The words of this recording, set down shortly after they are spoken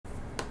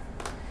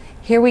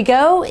Here we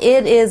go.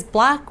 It is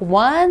block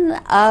one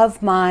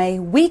of my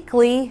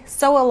weekly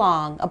sew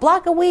along. A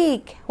block a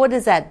week. What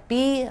is that?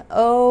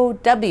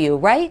 B-O-W,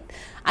 right?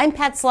 I'm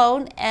Pat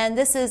Sloan, and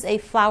this is a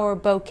flower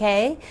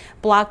bouquet.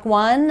 Block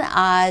one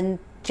on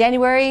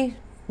January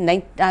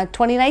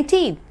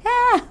 2019.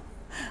 Yeah.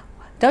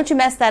 Don't you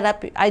mess that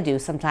up? I do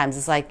sometimes.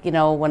 It's like, you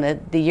know, when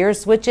the year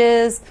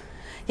switches.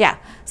 Yeah.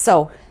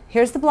 So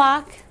here's the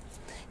block.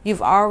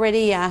 You've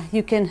already,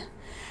 you can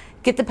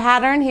get the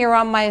pattern here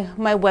on my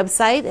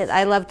website.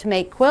 I love to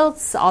make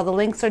quilts. All the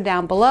links are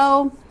down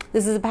below.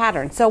 This is a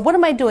pattern. So what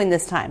am I doing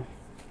this time?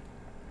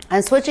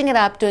 I'm switching it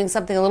up, doing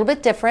something a little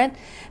bit different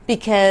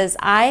because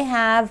I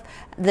have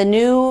the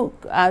new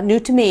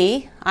to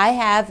me, I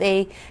have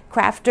a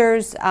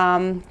Crafter's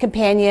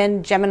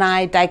Companion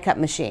Gemini Die Cut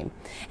machine.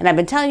 And I've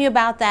been telling you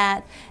about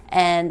that,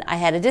 and I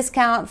had a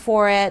discount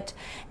for it.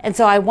 And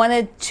so I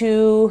wanted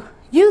to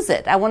use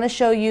it. I want to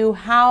show you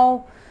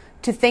how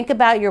to think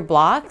about your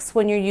blocks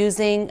when you're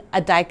using a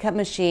die cut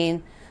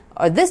machine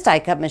or this die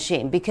cut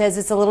machine, because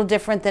it's a little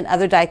different than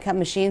other die cut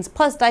machines.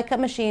 Plus, die cut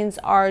machines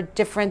are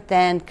different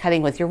than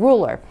cutting with your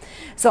ruler.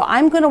 So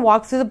I'm going to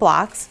walk through the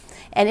blocks,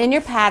 and in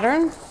your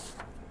pattern,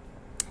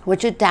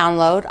 which you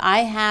download,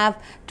 I have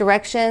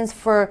directions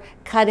for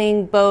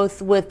cutting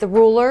both with the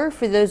ruler,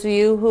 for those of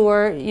you who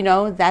are, you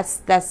know, that's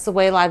the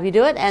way a lot of you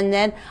do it, and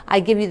then I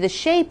give you the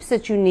shapes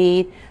that you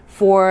need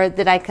for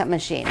the die cut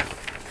machine.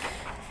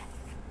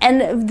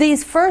 And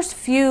these first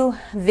few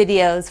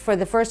videos for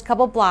the first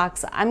couple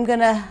blocks, I'm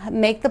gonna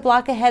make the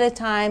block ahead of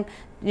time,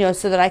 you know,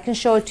 so that I can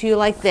show it to you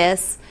like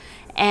this.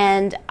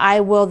 And I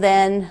will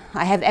then,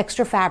 I have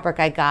extra fabric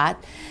I got.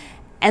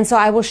 And so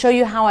I will show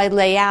you how I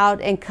lay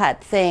out and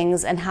cut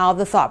things and how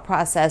the thought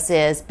process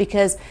is,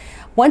 because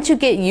once you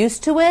get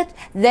used to it,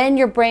 then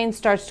your brain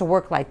starts to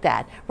work like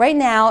that. Right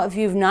now, if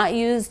you've not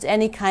used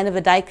any kind of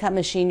a die cut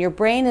machine, your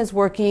brain is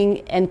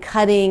working and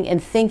cutting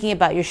and thinking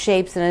about your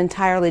shapes in an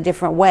entirely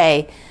different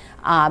way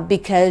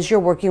because you're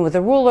working with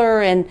a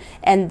ruler and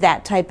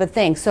that type of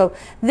thing. So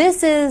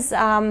this is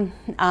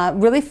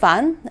really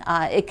fun.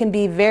 It can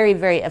be very,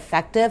 very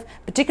effective,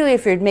 particularly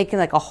if you're making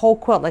like a whole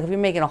quilt. Like if you're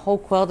making a whole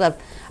quilt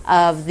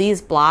of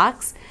these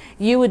blocks,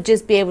 you would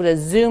just be able to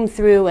zoom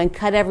through and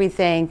cut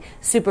everything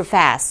super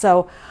fast.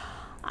 So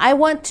I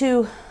want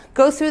to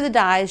go through the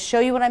dies, show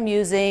you what I'm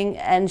using,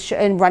 and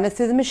run it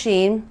through the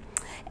machine,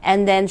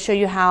 and then show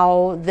you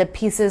how the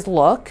pieces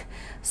look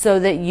so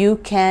that you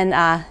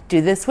can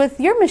do this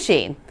with your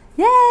machine.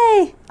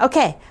 Yay!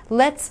 Okay,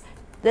 let's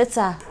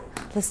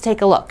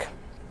take a look.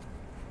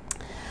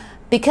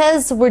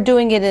 Because we're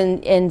doing it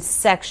in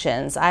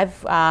sections,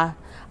 I've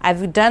done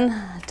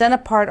a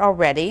part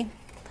already,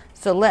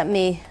 so let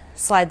me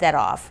slide that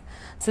off.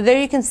 So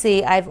there you can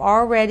see I've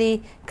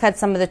already cut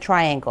some of the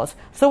triangles.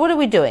 So what are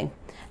we doing?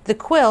 The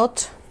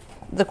quilt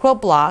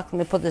block, let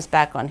me put this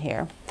back on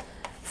here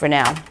for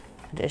now.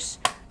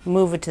 Just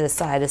move it to the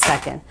side a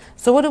second.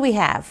 So what do we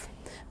have?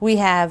 We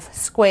have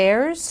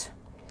squares,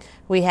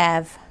 we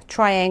have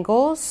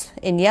triangles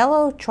in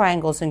yellow,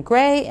 triangles in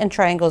gray, and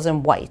triangles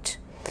in white.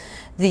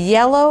 The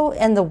yellow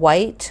and the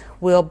white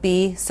will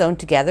be sewn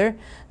together.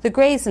 The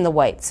grays and the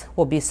whites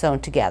will be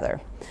sewn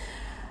together.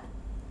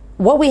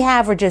 What we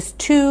have are just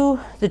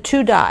the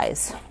two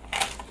dies.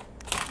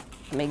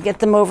 Let me get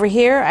them over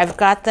here. I've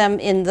got them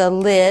in the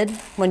lid.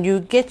 When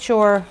you get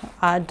your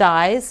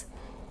dies,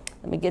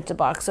 let me get the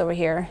box over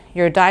here.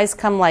 Your dies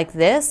come like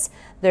this.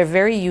 They're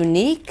very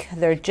unique.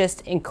 They're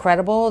just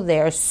incredible. They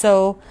are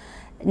so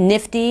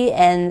nifty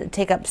and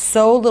take up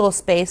so little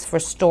space for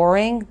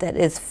storing that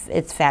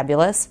it's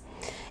fabulous.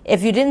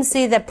 If you didn't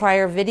see the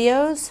prior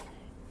videos,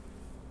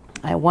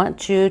 I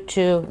want you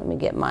to, let me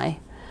get my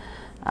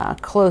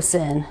close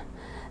in.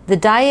 The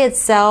die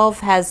itself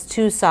has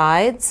two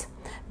sides.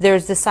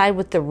 There's the side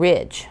with the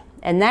ridge,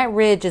 and that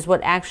ridge is what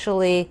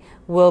actually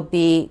will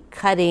be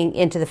cutting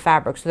into the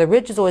fabric. So the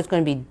ridge is always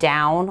going to be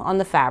down on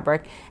the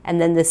fabric,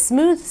 and then the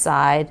smooth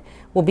side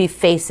will be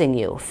facing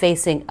you,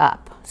 facing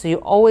up. So you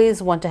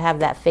always want to have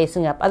that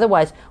facing up.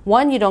 Otherwise,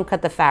 one, you don't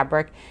cut the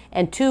fabric,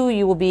 and two,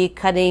 you will be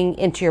cutting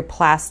into your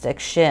plastic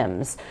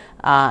shims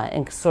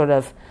and sort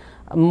of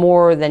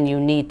more than you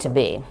need to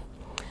be.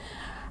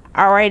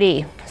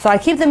 Alrighty, so I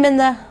keep them in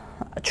the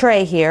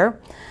tray here.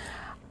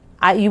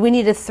 We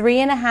need a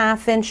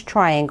 3.5 inch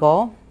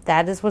triangle.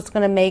 That is what's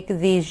going to make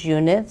these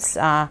units.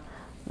 Let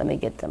me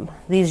get them.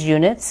 These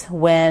units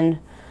when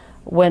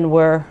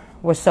we're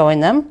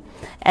sewing them,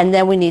 and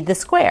then we need the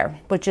square,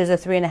 which is a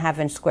 3.5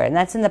 inch square, and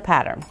that's in the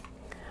pattern.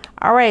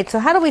 All right. So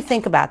how do we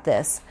think about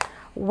this?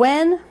 I'm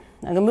going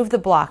to move the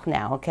block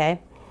now.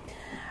 Okay.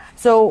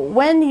 So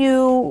when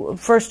you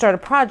first start a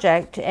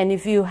project, and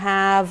if you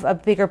have a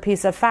bigger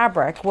piece of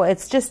fabric, well,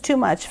 it's just too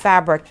much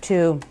fabric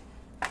to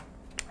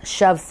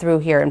shove through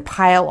here and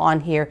pile on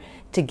here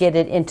to get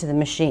it into the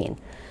machine.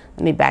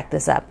 Let me back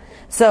this up.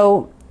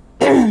 So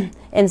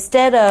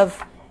instead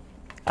of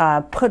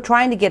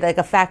trying to get like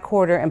a fat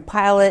quarter and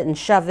pile it and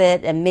shove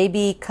it and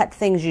maybe cut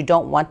things you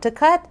don't want to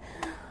cut,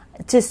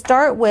 to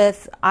start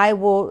with, I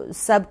will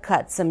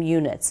subcut some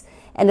units.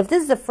 And if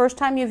this is the first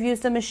time you've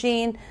used a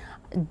machine,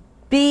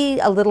 be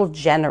a little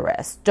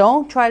generous.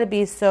 Don't try to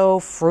be so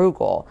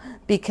frugal,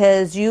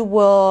 because you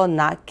will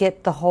not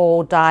get the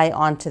whole dye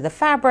onto the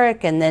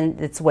fabric and then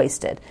it's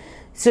wasted.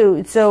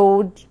 So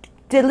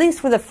at least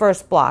for the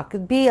first block,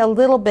 be a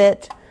little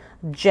bit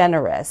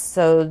generous.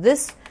 So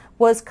this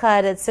was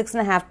cut at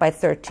 6.5 by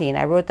 13.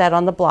 I wrote that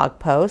on the blog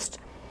post,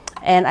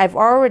 and I've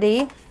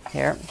already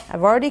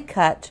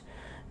cut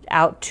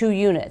out 2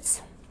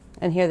 units,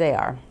 and here they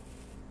are.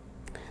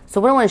 So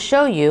what I want to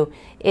show you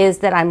is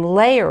that I'm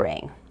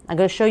layering. I'm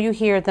going to show you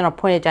here, then I'll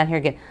point it down here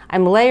again.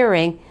 I'm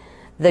layering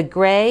the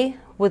gray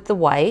with the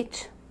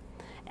white,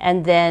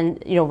 and then,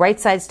 right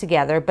sides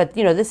together, but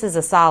this is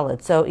a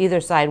solid, so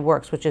either side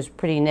works, which is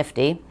pretty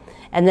nifty.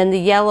 And then the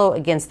yellow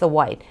against the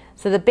white.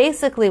 So that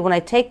basically when I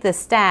take this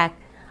stack,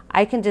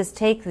 I can just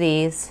take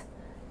these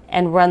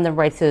and run them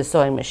right through the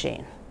sewing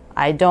machine.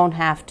 I don't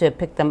have to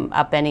pick them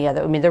up any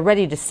other, they're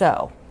ready to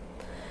sew.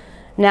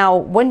 Now,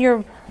 when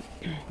you're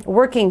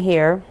working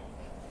here,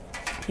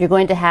 you're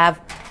going to have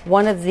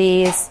one of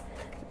these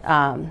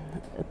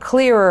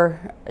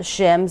clearer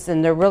shims,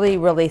 and they're really,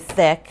 really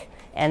thick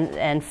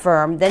and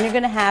firm. Then you're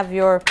going to have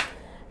your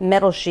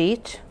metal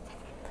sheet.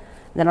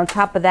 Then on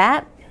top of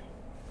that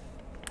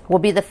will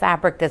be the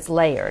fabric that's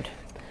layered.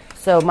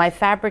 So my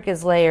fabric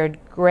is layered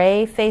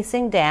gray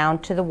facing down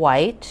to the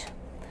white,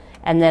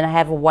 and then I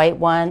have a white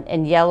one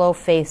and yellow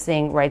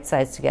facing right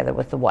sides together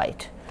with the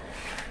white.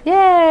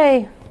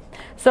 Yay!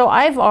 So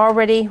I've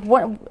already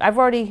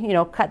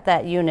cut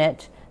that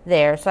unit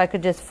there, so I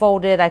could just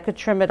fold it, I could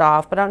trim it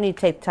off, but I don't need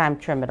to take time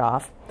to trim it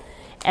off.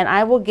 And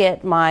I will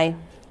get my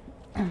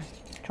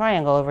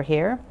triangle over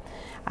here.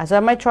 So I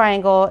have my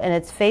triangle, and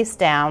it's face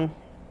down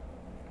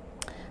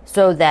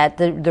so that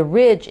the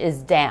ridge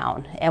is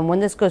down. And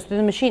when this goes through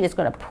the machine, it's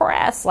going to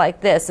press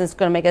like this, and it's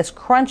going to make this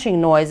crunching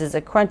noise as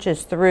it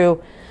crunches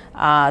through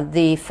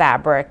the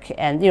fabric,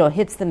 and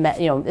hits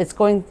the it's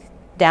going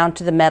down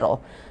to the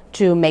metal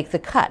to make the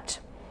cut.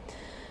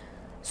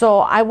 So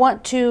I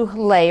want to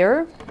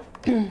layer.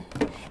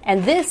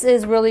 And this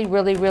is really,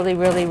 really, really,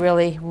 really,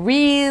 really,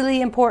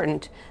 really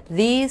important.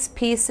 These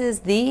pieces,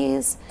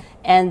 these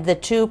and the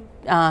 2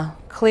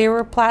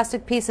 clearer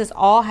plastic pieces,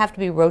 all have to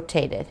be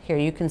rotated. Here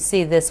you can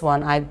see this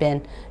one. I've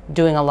been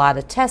doing a lot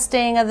of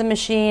testing of the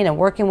machine and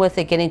working with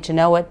it, getting to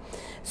know it.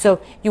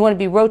 So you want to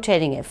be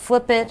rotating it.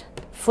 Flip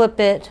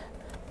it,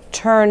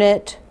 turn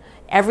it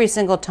every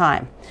single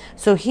time.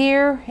 So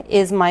here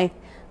is my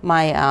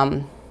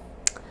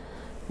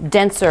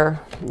denser,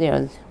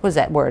 what is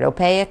that word,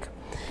 opaque?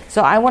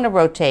 So I want to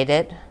rotate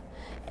it,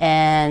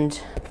 and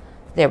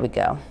there we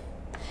go.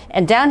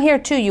 And down here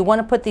too, you want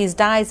to put these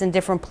dies in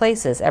different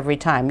places every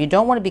time. You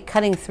don't want to be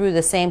cutting through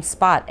the same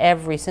spot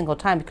every single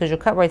time, because you'll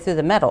cut right through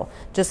the metal,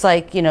 just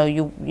like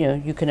you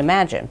can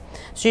imagine.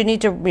 So you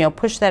need to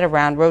push that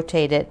around,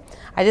 rotate it.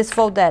 I just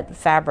fold that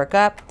fabric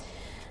up.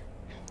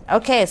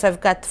 Okay, so I've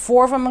got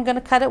 4 of them. I'm going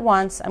to cut at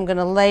once. I'm going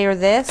to layer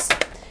this,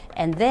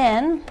 and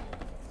then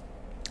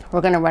we're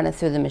going to run it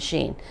through the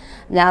machine.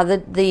 Now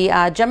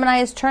the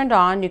Gemini is turned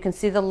on. You can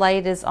see the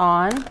light is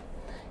on.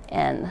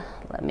 And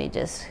let me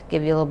just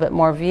give you a little bit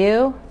more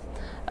view.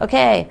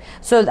 Okay,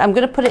 so I'm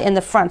going to put it in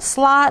the front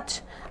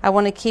slot. I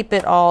want to keep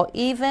it all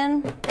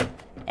even.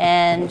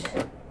 And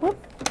whoop,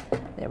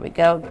 there we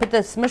go.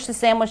 Smush the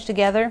sandwich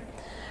together.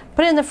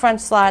 Put it in the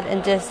front slot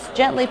and just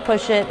gently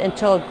push it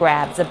until it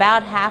grabs.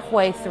 About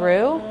halfway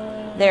through,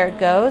 there it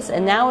goes.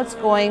 And now it's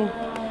going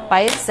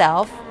by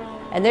itself.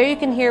 And there you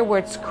can hear where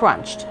it's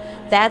crunched.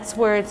 That's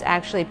where it's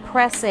actually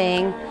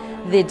pressing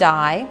the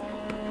dye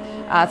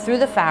through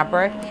the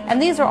fabric. And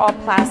these are all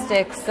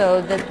plastic,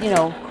 so that,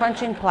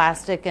 crunching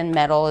plastic and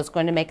metal is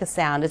going to make a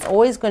sound. It's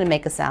always going to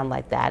make a sound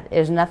like that.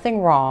 There's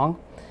nothing wrong.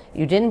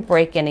 You didn't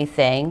break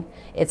anything.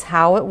 It's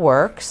how it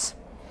works.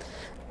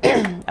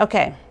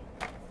 Okay.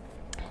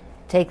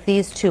 Take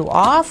these 2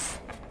 off.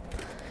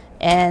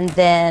 And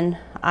then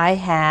I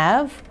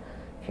have,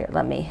 here,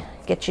 let me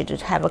get you to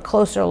have a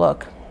closer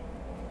look.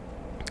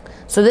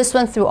 So this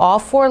went through all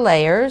 4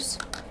 layers,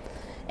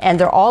 and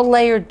they're all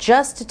layered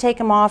just to take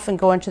them off and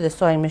go into the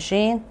sewing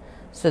machine.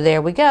 So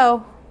there we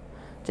go.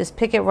 Just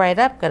pick it right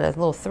up. Got a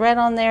little thread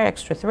on there,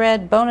 extra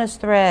thread, bonus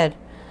thread.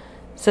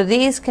 So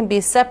these can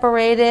be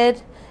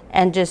separated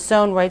and just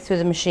sewn right through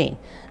the machine.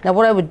 Now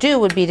what I would do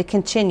would be to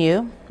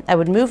continue. I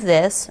would move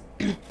this,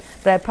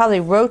 but I'd probably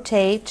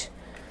rotate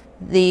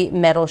the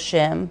metal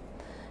shim,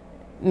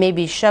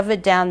 maybe shove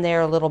it down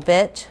there a little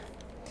bit,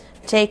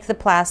 take the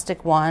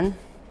plastic one,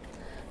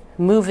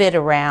 move it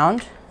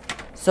around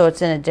so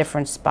it's in a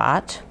different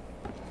spot.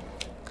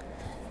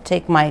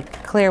 Take my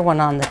clear one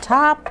on the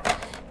top,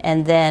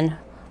 and then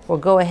we'll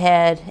go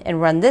ahead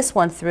and run this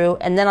one through,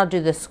 and then I'll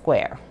do the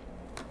square.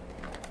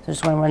 So I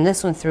just want to run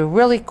this one through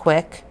really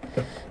quick.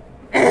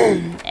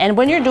 And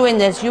when you're doing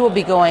this, you will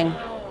be going,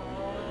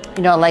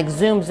 like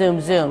zoom,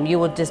 zoom, zoom. You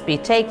will just be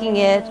taking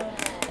it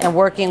and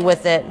working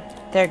with it.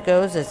 There it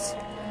goes. It's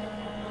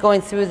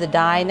going through the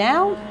dye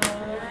now.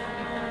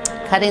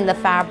 Cutting the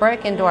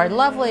fabric into our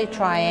lovely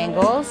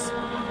triangles.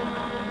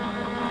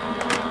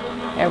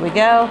 There we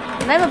go.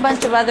 And I have a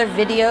bunch of other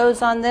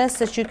videos on this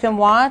that you can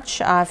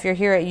watch. If you're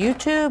here at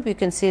YouTube, you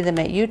can see them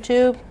at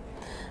YouTube.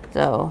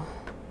 So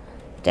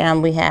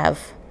down we have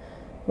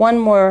one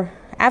more.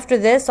 After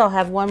this, I'll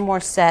have one more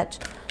set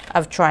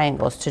of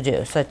triangles to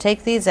do. So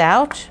take these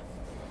out,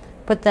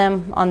 put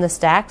them on the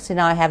stack. So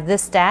now I have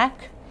this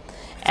stack.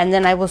 And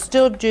then I will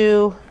still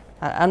do,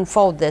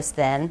 unfold this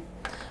then.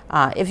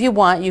 If you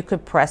want, you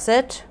could press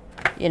it,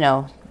 you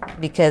know,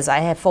 because I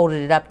have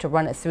folded it up to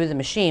run it through the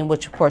machine,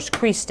 which of course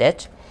creased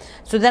it.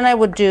 So then I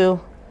would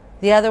do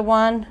the other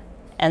one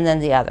and then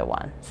the other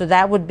one. So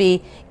that would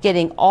be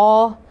getting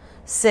all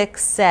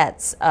 6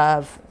 sets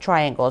of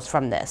triangles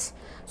from this.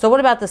 So what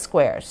about the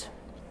squares?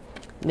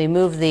 Let me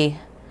move the,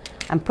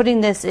 I'm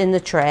putting this in the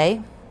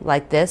tray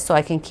like this so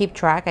I can keep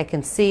track, I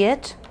can see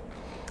it.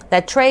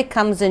 That tray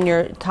comes in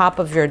your top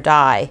of your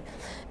die,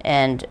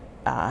 and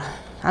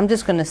I'm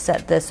just going to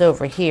set this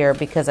over here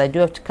because I do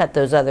have to cut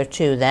those other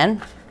 2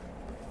 then.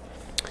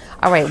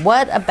 All right,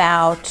 what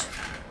about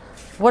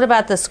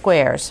the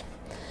squares?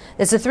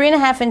 It's a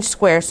 3.5 inch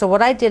square, so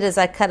what I did is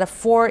I cut a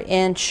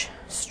 4-inch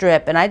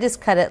strip, and I just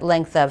cut it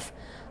length of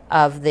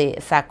the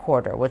fat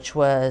quarter, which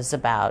was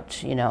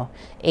about, you know,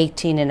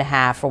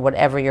 18.5 or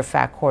whatever your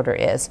fat quarter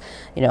is,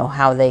 you know,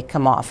 how they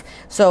come off.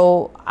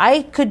 So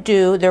I could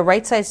do, they're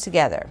right sides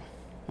together,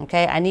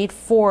 okay? I need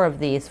 4 of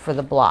these for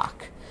the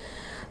block.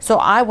 So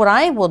what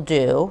I will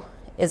do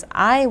is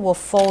I will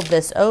fold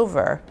this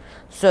over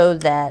so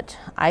that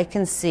I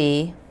can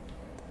see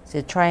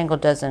the triangle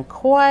doesn't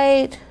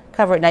quite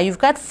cover it. Now you've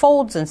got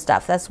folds and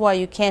stuff. That's why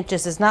you can't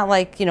just, it's not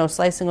like, you know,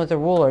 slicing with a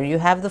ruler. You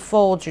have the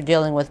folds you're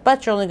dealing with,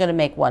 but you're only going to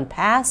make 1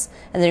 pass,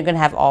 and then you're going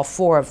to have all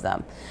 4 of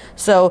them.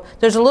 So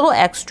there's a little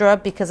extra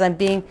because I'm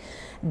being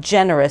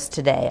generous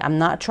today. I'm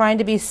not trying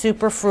to be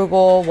super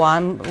frugal while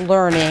I'm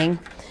learning,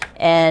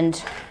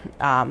 and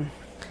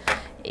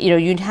you know,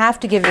 you'd have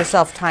to give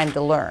yourself time to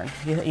learn.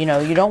 You know,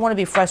 you don't want to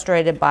be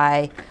frustrated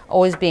by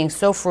always being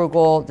so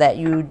frugal that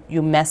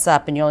you mess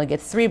up and you only get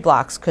 3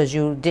 blocks because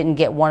you didn't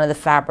get one of the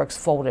fabrics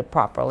folded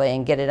properly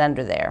and get it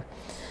under there.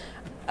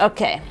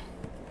 Okay,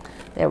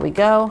 there we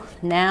go.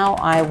 Now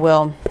I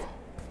will,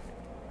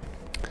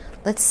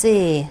 let's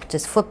see,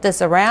 just flip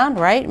this around,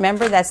 right?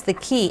 Remember, that's the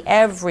key.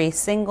 Every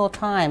single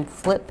time,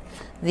 flip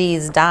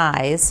these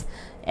dies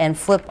and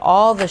flip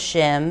all the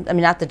shims, I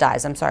mean not the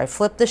dies, I'm sorry,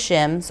 flip the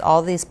shims,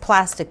 all these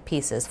plastic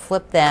pieces,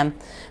 flip them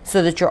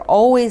so that you're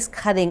always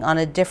cutting on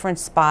a different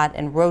spot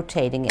and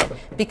rotating it.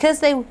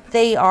 Because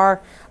they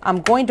are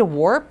going to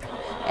warp,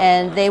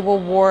 and they will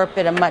warp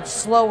at a much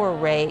slower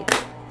rate.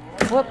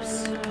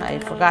 Whoops, I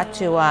forgot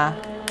to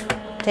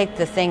take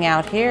the thing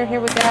out here.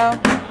 Here we go.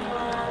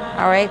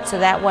 All right, so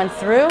that went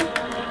through.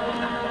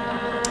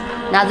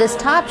 Now this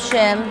top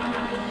shim,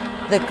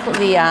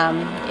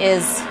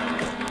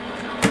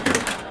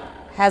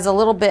 has a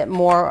little bit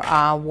more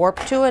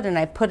warp to it, and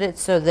I put it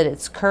so that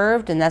it's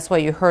curved, and that's why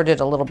you heard it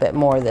a little bit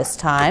more this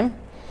time.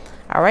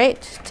 All right,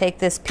 take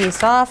this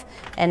piece off,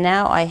 and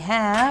now I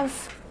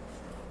have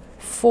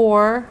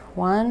 4,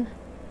 1,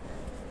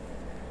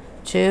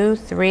 2,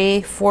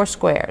 3, 4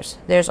 squares.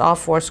 There's all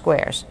 4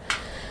 squares.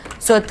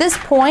 So at this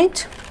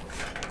point,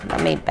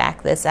 let me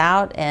back this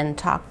out and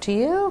talk to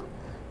you,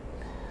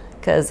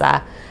 because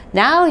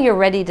now you're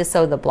ready to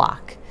sew the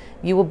block.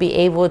 You will be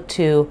able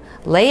to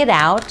lay it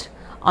out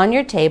on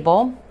your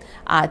table,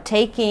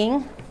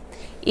 taking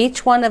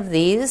each one of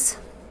these.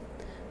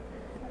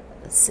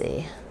 Let's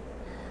see,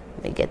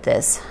 let me get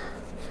this.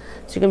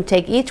 So you can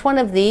take each one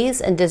of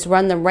these and just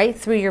run them right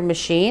through your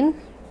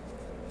machine.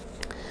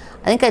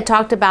 I think I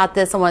talked about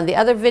this on one of the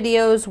other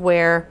videos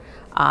where,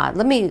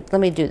 let me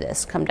do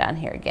this, come down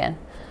here again,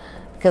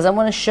 because I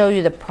want to show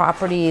you the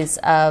properties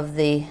of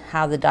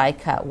how the die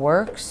cut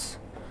works.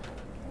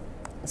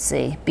 Let's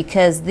see,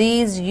 because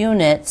these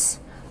units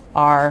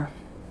are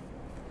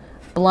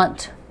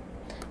blunt.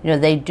 You know,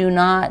 they do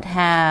not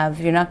have,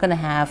 you're not going to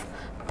have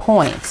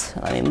points.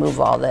 Let me move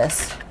all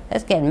this.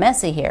 It's getting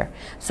messy here.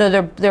 So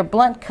they're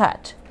blunt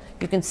cut.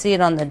 You can see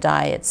it on the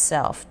die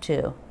itself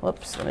too.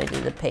 Whoops, let me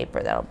do the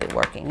paper, that'll be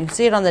working. You can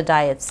see it on the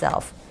die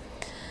itself,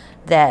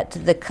 that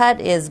the cut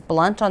is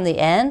blunt on the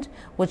end,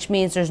 which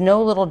means there's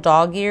no little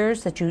dog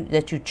ears that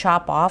you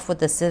chop off with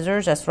the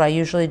scissors. That's what I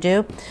usually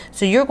do.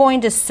 So you're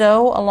going to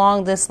sew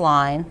along this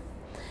line,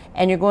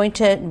 and you're going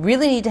to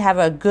really need to have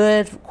a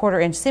good 1/4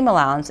 inch seam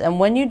allowance. And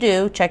when you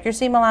do, check your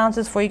seam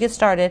allowances before you get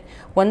started,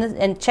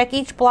 and check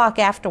each block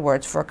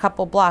afterwards for a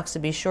couple blocks to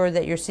be sure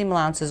that your seam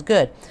allowance is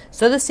good.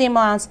 So the seam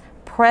allowance,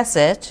 press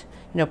it,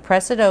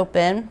 press it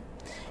open,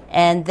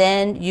 and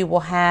then you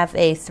will have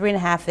a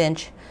 3.5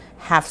 inch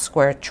half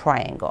square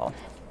triangle.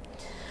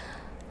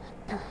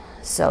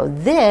 So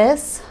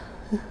this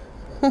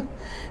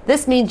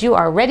means you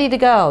are ready to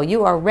go.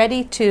 You are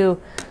ready to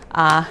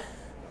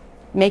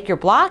make your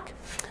block.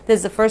 This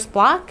is the first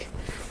block,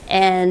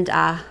 and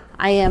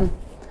I am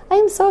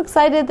so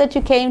excited that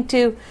you came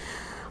to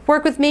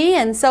work with me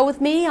and sew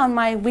with me on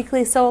my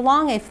weekly sew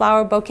along, a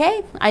flower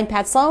bouquet. I'm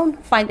Pat Sloan.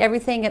 Find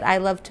everything at I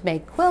Love to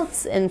Make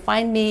Quilts, and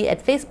find me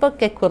at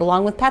Facebook at Quilt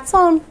Along with Pat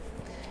Sloan.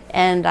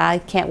 And I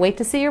can't wait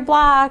to see your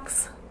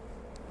blocks.